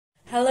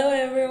Hello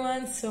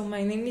everyone, so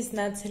my name is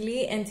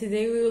Natalie and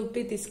today we will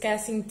be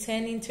discussing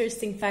 10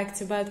 interesting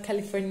facts about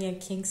California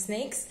king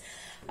snakes.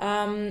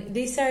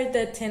 These are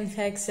the 10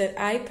 facts that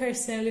I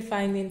personally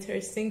find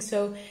interesting,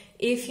 so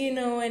if you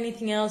know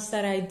anything else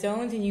that I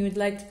don't and you would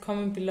like to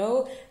comment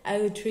below, I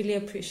would really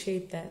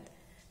appreciate that.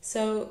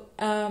 So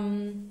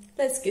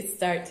let's get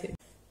started.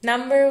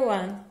 Number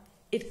 1.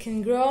 It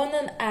can grow on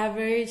an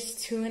average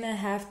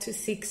 2.5 to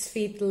 6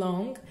 feet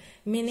long,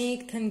 meaning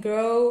it can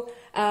grow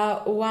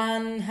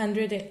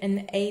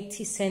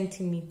 180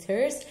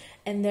 centimeters,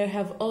 and there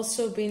have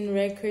also been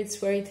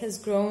records where it has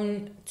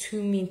grown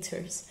 2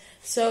 meters.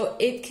 So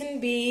it can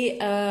be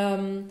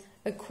a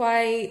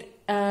quite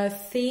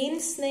thin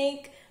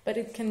snake, but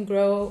it can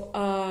grow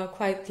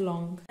quite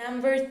long.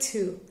 Number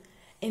 2.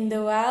 In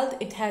the wild,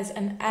 it has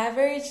an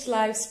average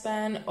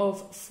lifespan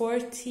of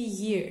 40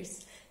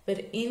 years.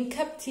 But in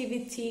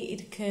captivity,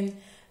 it can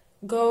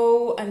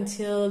go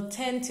until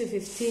 10 to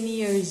 15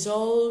 years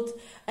old,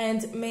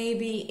 and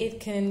maybe it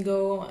can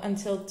go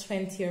until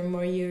 20 or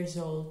more years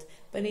old.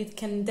 But it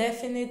can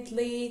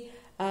definitely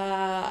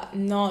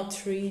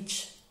not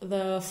reach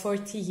the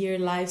 40-year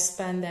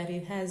lifespan that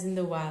it has in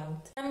the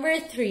wild.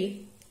 Number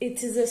 3.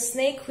 It is a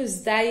snake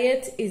whose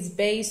diet is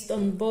based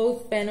on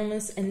both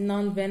venomous and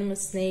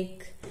non-venomous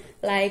snake,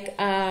 like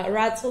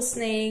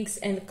rattlesnakes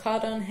and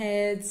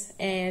cottonheads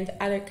and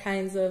other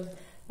kinds of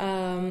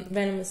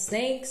venomous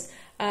snakes.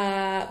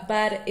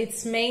 But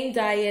its main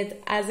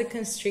diet as a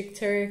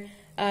constrictor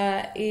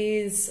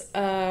is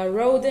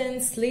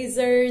rodents,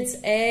 lizards,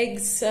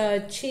 eggs,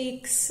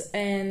 chicks,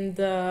 and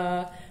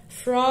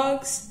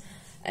frogs.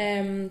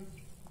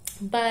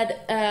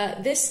 But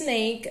this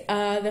snake,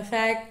 the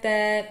fact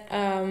that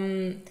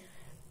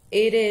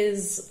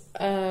it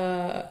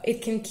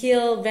can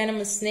kill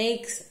venomous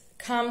snakes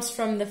comes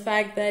from the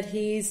fact that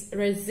he is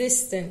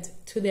resistant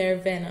to their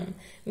venom,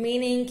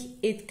 meaning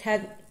it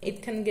can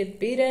get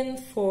bitten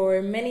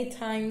for many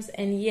times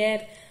and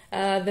yet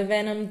the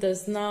venom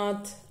does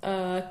not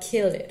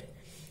kill it.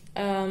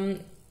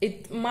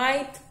 It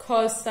might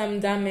cause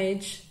some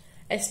damage,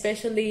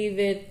 especially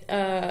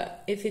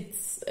if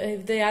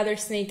the other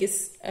snake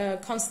is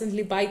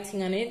constantly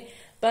biting on it,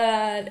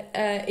 but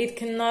it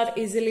cannot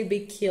easily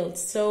be killed.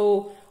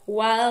 So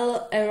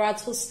while a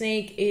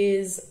rattlesnake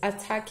is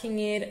attacking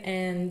it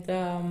and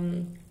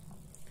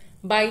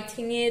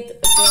biting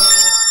it,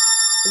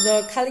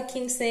 the Cali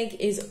king snake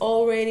is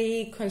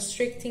already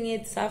constricting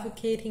it,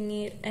 suffocating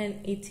it,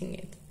 and eating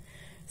it.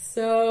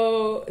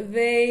 So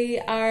they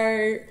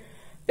are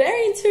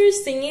very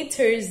interesting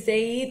eaters.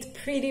 They eat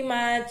pretty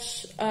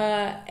much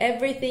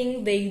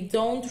everything. They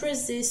don't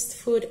resist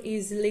food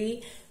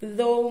easily,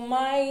 though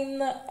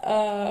mine,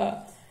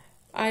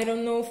 I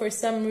don't know, for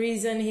some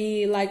reason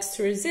he likes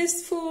to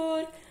resist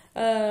food.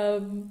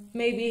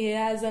 Maybe he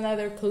has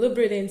another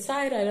colubrid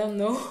inside, I don't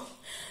know.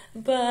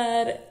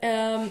 But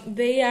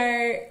they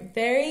are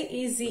very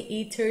easy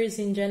eaters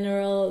in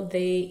general.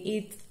 They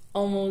eat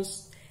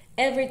almost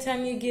every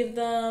time you give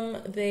them.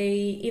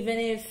 Even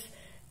if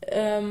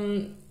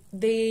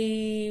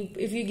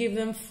you give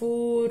them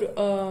food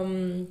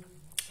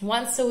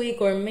once a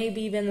week or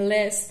maybe even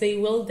less, they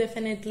will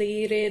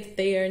definitely eat it.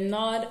 They are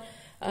not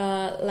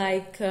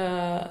like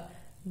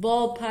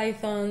ball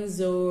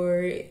pythons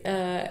or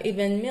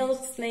even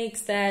milk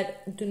snakes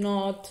that do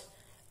not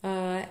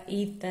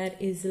eat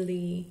that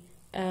easily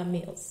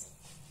meals.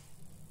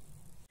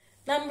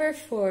 Number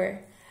 4.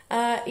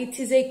 It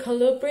is a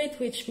colubrid,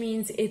 which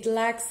means it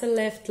lacks a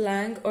left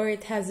lung or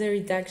it has a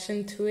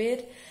reduction to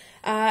it.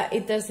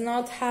 It does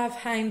not have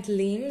hind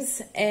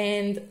limbs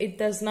and it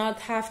does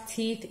not have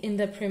teeth in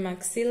the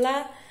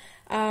premaxilla.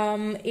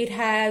 It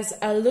has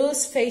a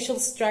loose facial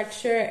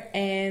structure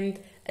and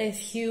a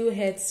few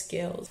head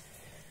scales.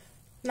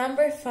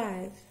 Number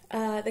 5.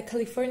 The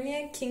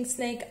California king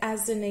snake,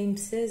 as the name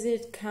says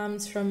it,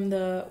 comes from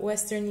the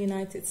western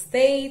United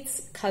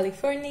States,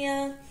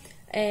 California,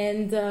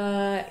 and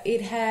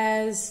it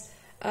has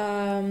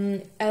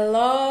a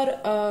lot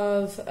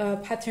of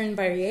pattern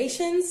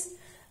variations,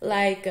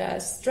 like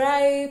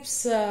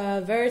stripes,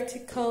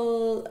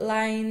 vertical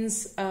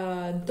lines,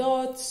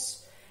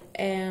 dots.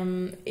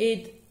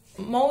 It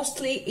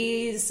mostly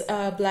is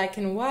black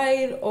and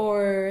white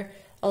or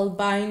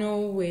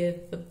albino with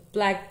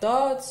black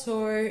dots,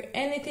 or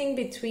anything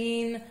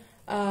between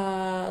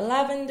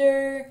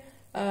lavender,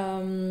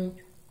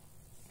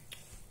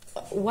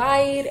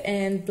 white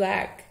and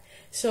black.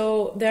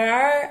 So there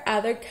are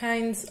other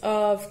kinds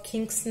of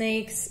king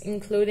snakes,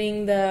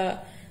 including the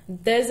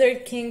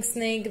desert king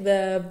snake,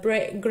 the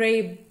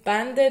gray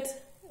banded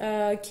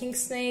king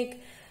snake,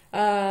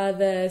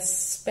 the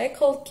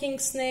speckled king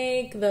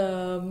snake,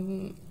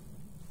 the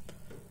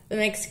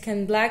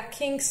Mexican black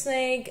king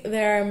snake.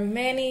 There are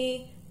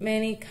many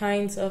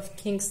kinds of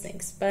king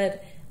snakes,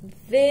 but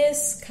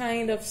this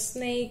kind of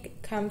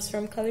snake comes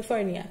from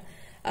California.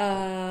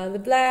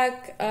 The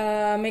black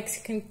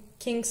Mexican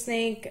king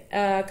snake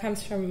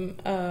comes from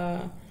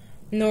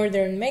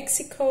northern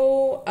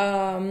Mexico,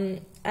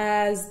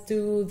 as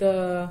do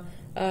the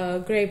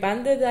gray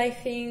banded, I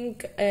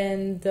think,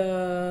 and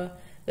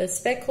the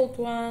speckled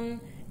one,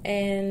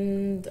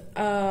 and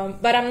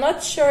but I'm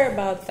not sure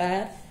about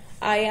that.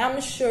 I am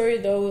sure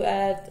though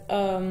that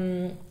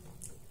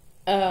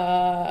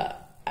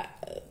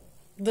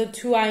the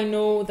two I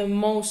know the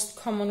most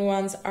common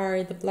ones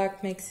are the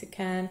Black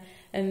Mexican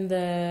and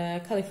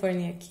the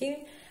California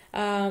King.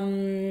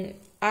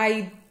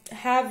 I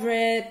have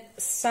read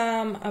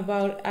some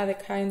about other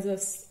kinds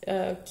of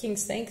king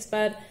snakes,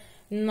 but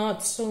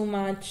not so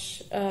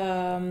much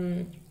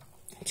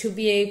to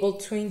be able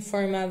to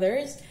inform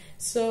others.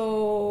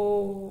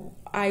 So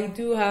I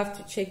do have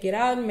to check it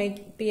out.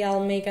 Maybe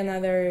I'll make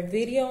another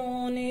video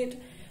on it,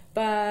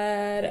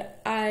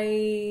 but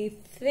I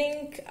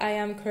think I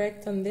am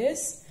correct on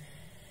this.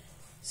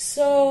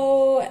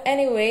 So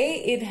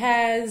anyway, it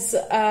has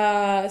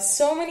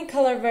so many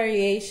color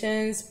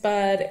variations,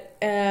 but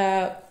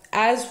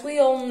as we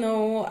all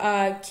know,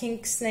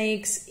 king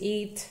snakes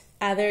eat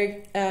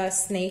other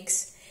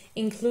snakes,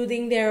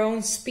 including their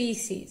own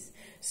species.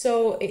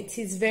 So it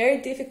is very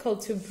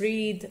difficult to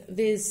breed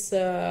these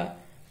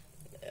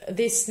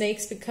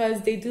snakes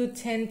because they do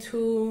tend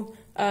to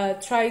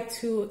try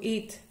to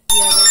eat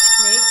the other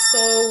snakes.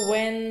 So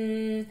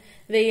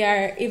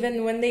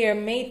even when they are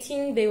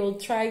mating, they will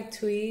try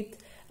to eat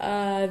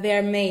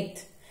their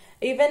mate.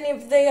 Even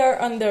if they are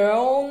on their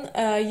own,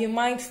 you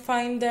might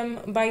find them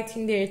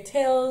biting their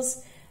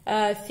tails,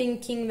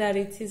 thinking that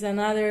it is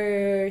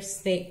another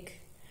snake.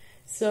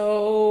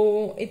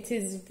 So it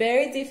is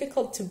very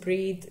difficult to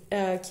breed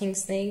king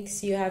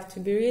snakes. You have to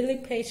be really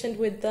patient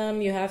with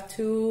them. You have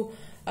to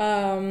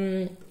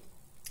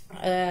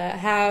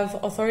have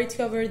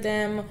authority over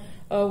them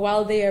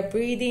while they are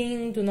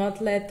breeding. Do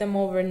not let them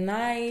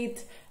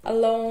overnight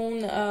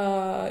alone.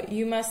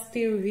 You must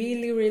be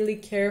really, really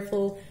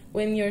careful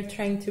when you're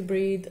trying to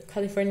breed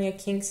California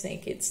king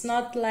snake. It's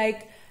not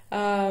like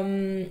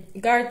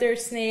garter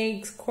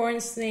snakes,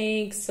 corn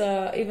snakes,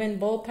 even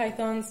ball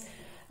pythons.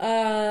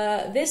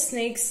 These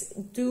snakes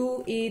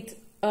do eat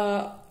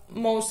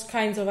most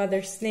kinds of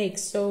other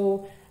snakes,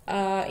 so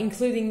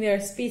including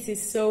their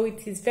species. So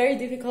it is very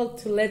difficult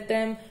to let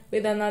them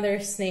with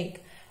another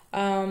snake.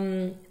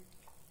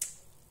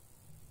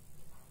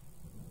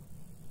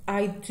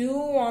 I do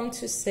want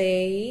to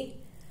say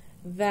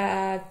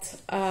that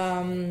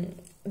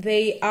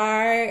they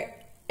are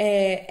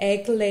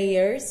egg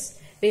layers.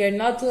 They are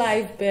not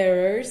live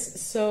bearers,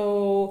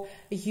 so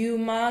you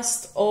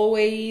must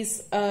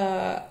always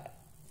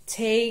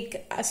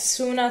take as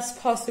soon as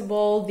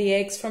possible the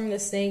eggs from the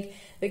snake,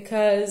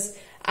 because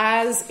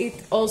as it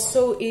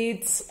also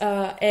eats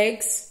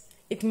eggs,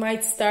 it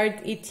might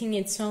start eating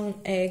its own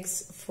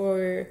eggs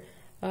for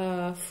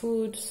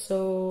food.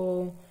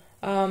 So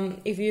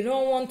if you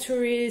don't want to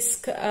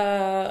risk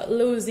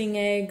losing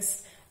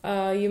eggs,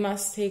 you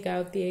must take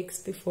out the eggs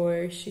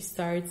before she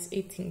starts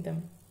eating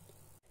them.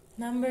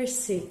 Number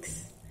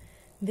 6.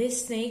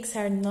 These snakes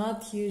are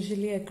not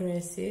usually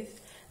aggressive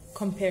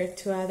compared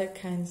to other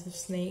kinds of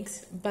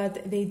snakes,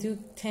 but they do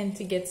tend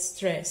to get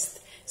stressed.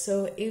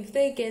 So if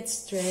they get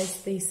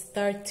stressed, they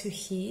start to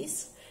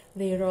hiss,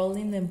 they roll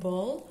in a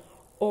ball,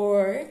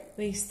 or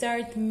they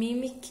start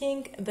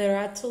mimicking the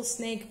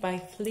rattlesnake by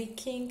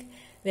flicking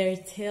their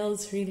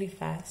tails really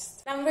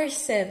fast. Number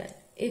 7.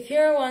 If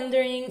you're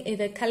wondering if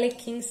a Cali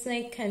king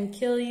snake can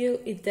kill you,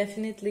 it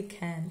definitely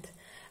can't.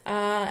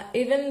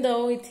 Even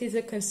though it is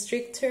a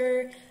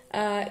constrictor,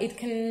 it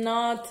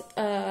cannot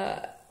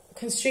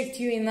constrict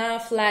you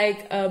enough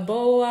like a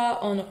boa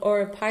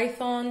or a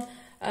python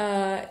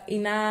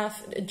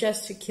enough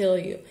just to kill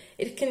you.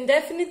 It can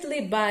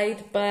definitely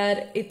bite,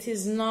 but it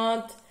is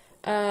not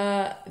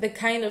the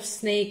kind of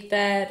snake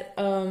that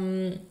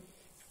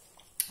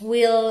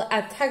will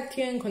attack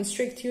you and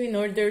constrict you in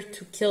order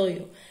to kill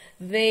you.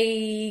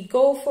 They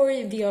go for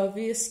the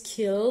obvious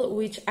kill,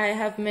 which I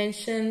have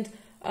mentioned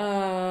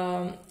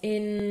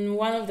in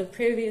one of the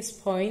previous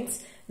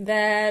points,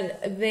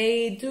 that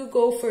they do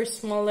go for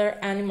smaller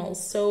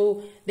animals.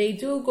 So they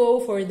do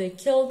go for the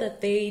kill that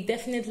they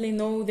definitely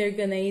know they're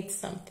gonna eat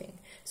something.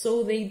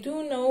 So they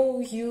do know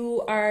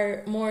you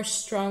are more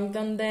strong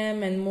than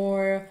them and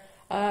more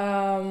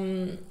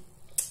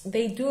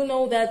they do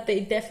know that they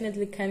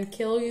definitely can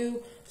kill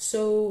you,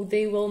 so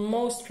they will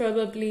most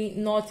probably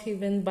not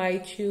even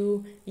bite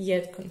you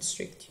yet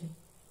constrict you.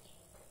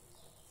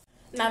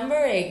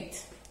 Number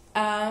 8.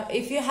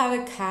 If you have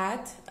a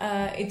cat,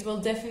 it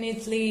will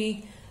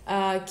definitely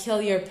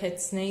kill your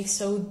pet snake,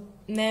 so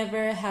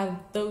never have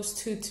those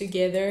two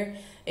together.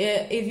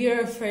 If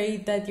you're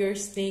afraid that your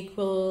snake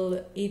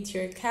will eat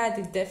your cat,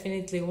 it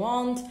definitely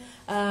won't.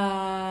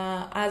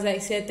 As I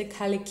said, the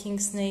Cali king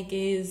snake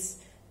is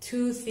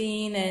too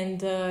thin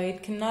and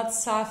it cannot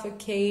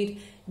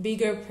suffocate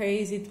bigger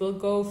prey. It will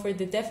go for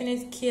the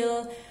definite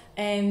kill,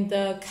 and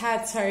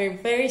cats are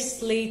very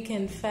sleek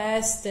and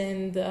fast,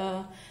 and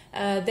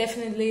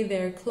definitely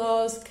their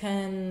claws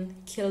can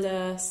kill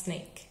a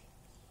snake.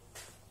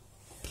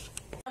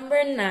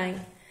 Number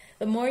 9.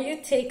 The more you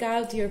take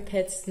out your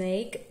pet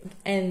snake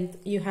and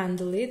you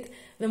handle it,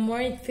 the more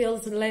it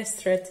feels less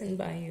threatened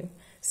by you.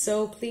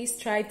 So please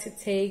try to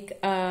take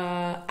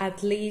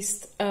at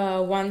least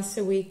once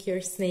a week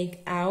your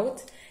snake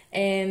out,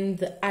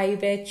 and I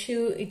bet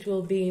you it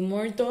will be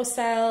more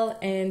docile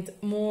and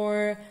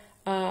more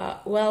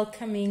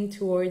welcoming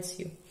towards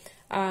you.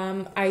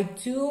 I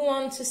do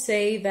want to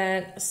say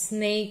that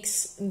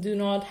snakes do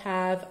not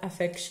have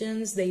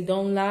affections. They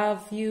don't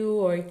love you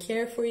or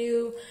care for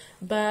you,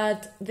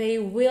 but they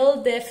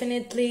will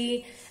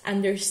definitely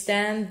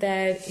understand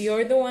that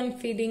you're the one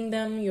feeding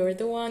them, you're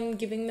the one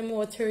giving them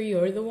water,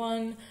 you're the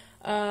one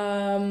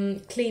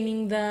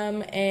cleaning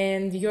them,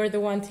 and you're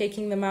the one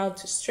taking them out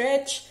to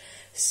stretch.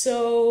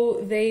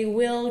 So they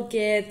will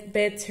get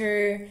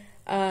better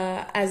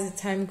as the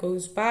time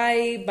goes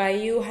by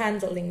you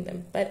handling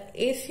them. But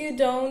if you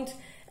don't,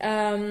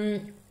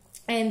 and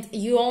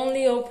you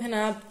only open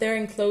up their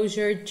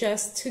enclosure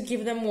just to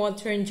give them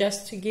water and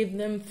just to give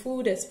them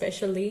food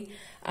especially,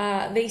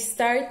 they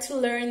start to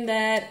learn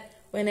that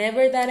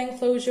whenever that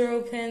enclosure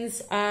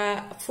opens,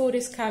 food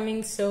is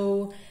coming,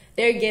 so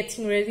they're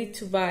getting ready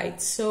to bite.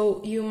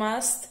 So you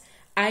must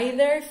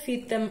either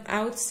feed them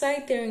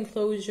outside their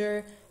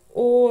enclosure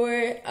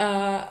or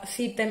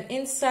feed them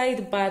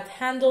inside, but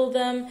handle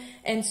them.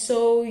 And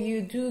so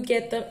you do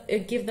give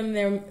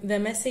them the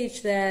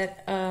message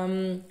that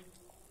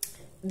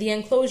the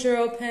enclosure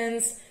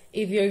opens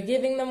if you're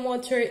giving them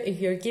water,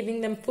 if you're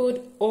giving them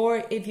food,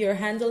 or if you're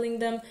handling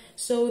them,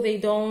 so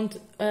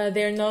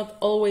they're not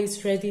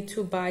always ready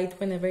to bite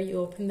whenever you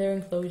open their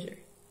enclosure.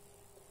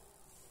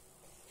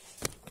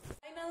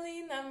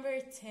 Finally,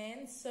 number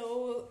 10.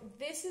 So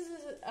this is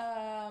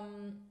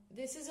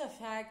a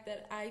fact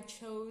that I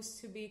chose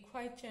to be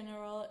quite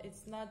general.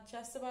 It's not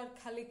just about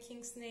Kali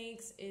King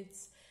snakes,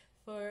 it's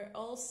for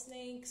all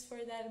snakes for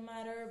that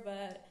matter,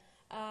 but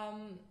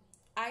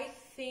I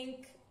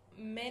think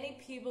many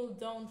people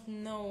don't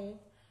know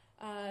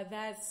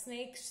that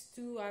snakes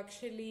do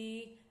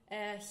actually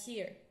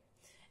hear.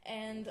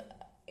 And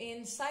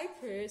in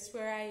Cyprus,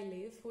 where I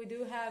live, we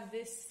do have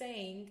this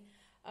saying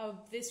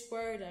of this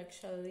word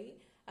actually.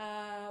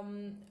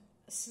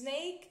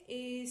 Snake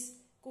is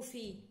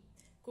kufi.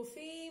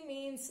 Kufi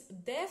means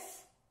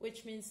deaf,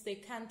 which means they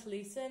can't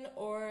listen,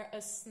 or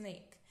a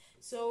snake.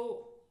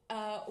 So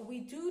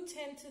we do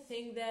tend to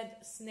think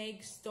that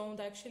snakes don't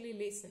actually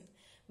listen,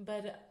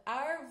 but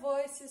our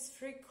voice's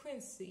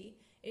frequency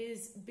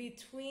is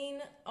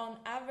between, on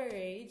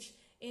average,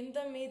 in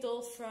the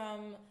middle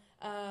from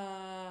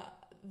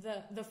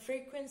the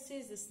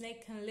frequencies the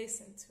snake can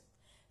listen to.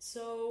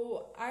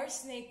 So our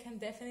snake can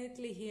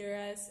definitely hear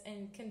us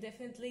and can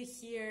definitely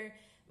hear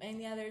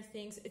many other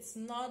things. It's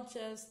not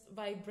just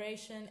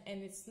vibration,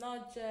 and it's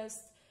not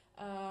just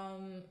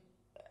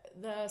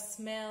the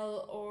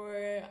smell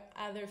or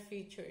other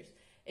features.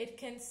 It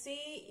can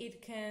see,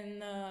 it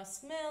can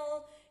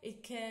smell,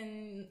 it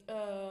can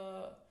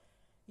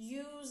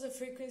use the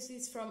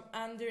frequencies from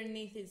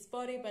underneath its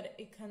body, but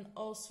it can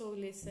also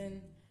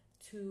listen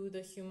to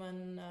the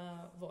human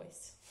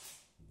voice.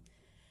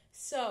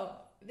 So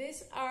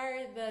these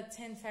are the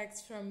 10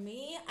 facts from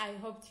me. I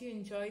hope you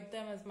enjoyed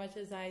them as much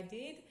as I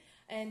did.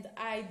 And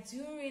I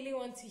do really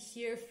want to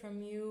hear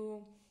from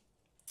you.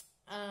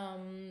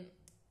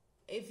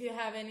 If you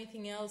have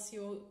anything else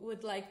you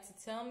would like to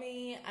tell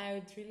me, I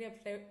would really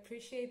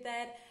appreciate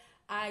that.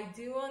 I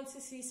do want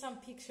to see some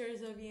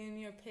pictures of you and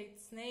your pet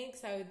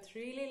snakes. I would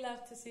really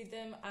love to see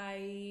them.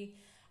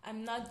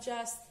 I'm not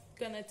just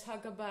gonna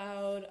talk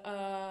about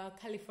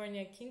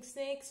California king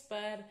snakes,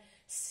 but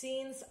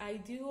since I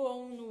do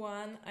own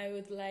one, I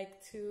would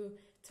like to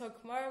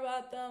talk more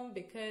about them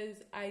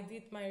because I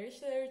did my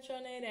research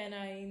on it and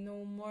I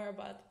know more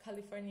about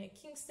California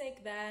king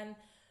snake than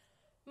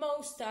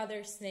most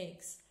other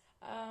snakes.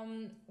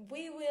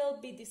 We will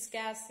be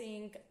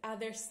discussing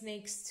other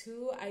snakes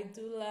too. I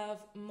do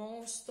love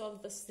most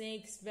of the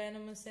snakes,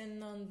 venomous and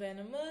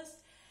non-venomous,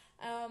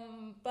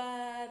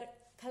 but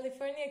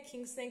California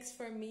king snakes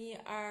for me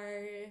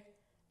are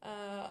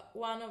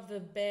one of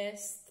the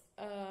best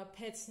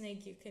pet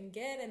snake you can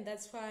get, and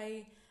that's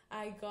why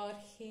I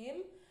got him.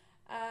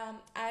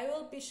 I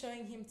will be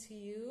showing him to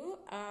you.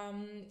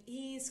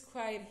 He's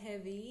quite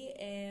heavy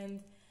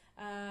and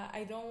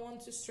I don't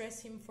want to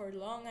stress him for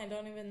long. I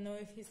don't even know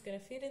if he's gonna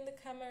fit in the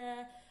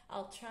camera.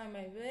 I'll try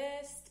my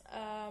best.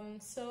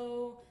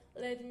 So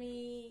let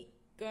me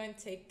go and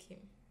take him.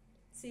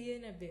 See you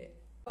in a bit.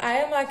 I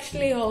am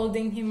actually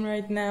holding him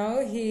right now.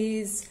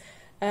 He's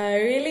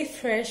really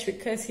fresh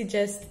because he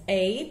just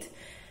ate.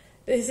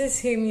 This is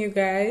him, you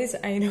guys.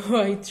 I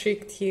know I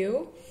tricked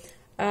you.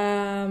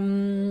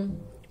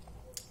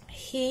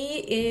 He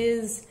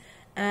is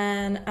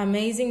an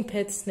amazing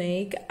pet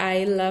snake.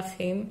 I love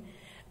him.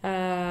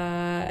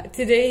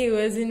 Today he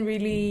wasn't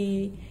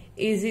really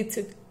easy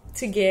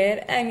to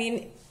get. I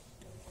mean,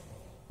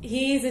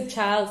 he's a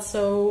child,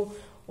 so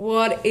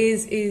what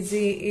is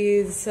easy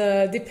is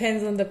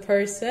depends on the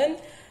person.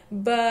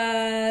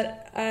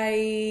 But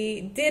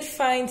I did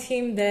find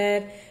him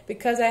that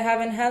because I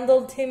haven't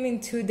handled him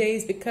in 2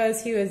 days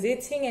because he was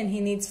eating and he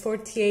needs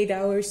 48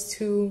 hours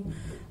to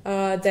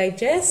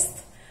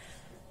digest.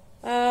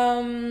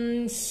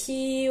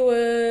 he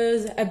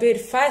was a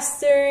bit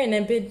faster and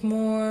a bit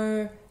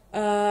more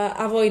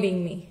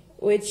avoiding me,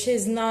 which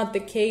is not the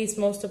case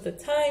most of the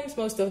times.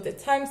 Most of the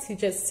times he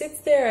just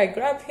sits there, I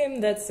grab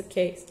him, that's the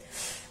case.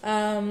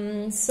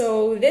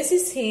 So this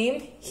is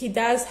him. He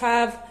does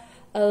have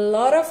a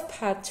lot of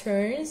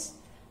patterns.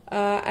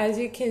 As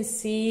you can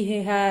see,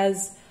 he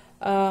has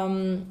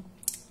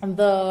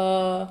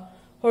the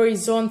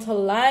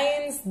horizontal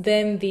lines,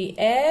 then the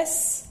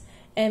S,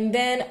 and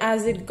then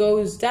as it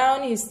goes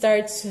down, he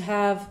starts to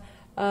have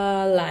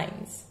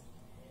lines.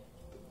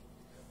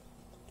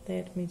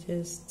 Let me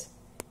just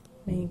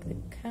make the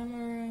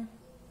camera.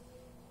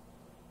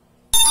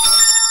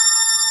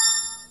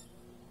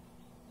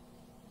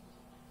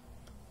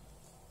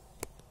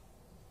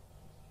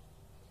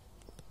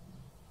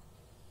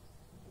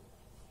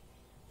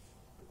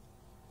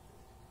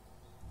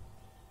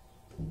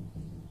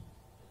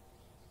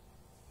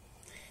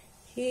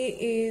 He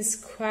is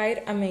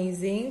quite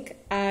amazing.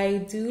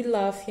 I do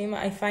love him.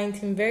 I find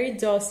him very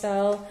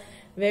docile,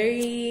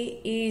 very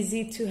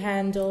easy to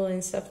handle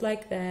and stuff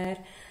like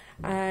that.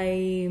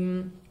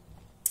 I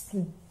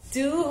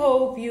do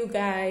hope you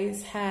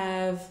guys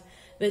have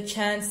the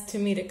chance to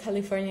meet a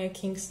California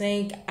king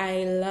snake.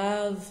 I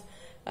love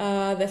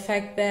the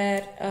fact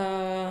that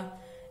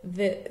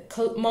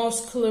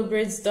most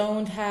colubrids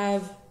don't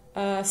have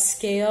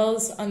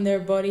scales on their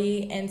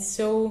body, and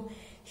so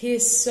he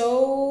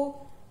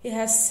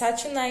has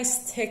such a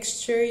nice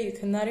texture, you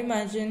cannot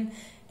imagine,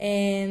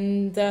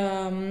 and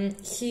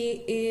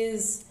he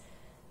is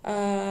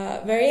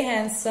very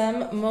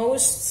handsome.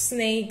 Most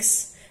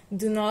snakes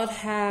do not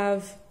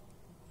have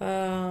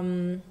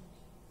I'm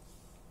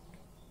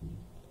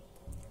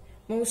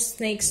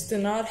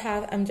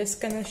just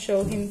gonna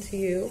show him to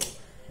you.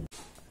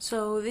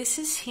 So this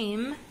is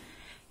him.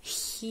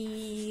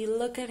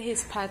 Look at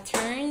his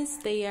patterns,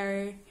 they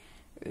are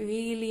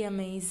really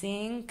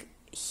amazing.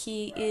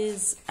 He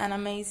is an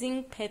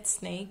amazing pet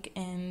snake,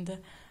 and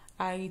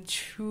I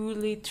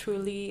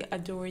truly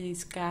adore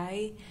this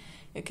guy.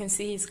 You can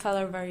see his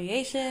color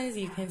variations,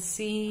 you can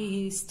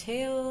see his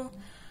tail.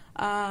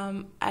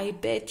 I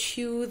bet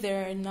you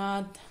there are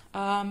not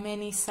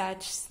many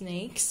such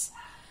snakes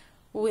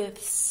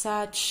with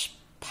such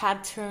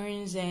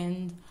patterns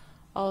and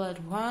all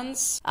at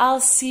once. I'll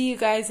see you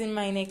guys in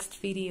my next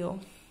video.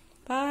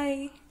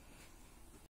 Bye!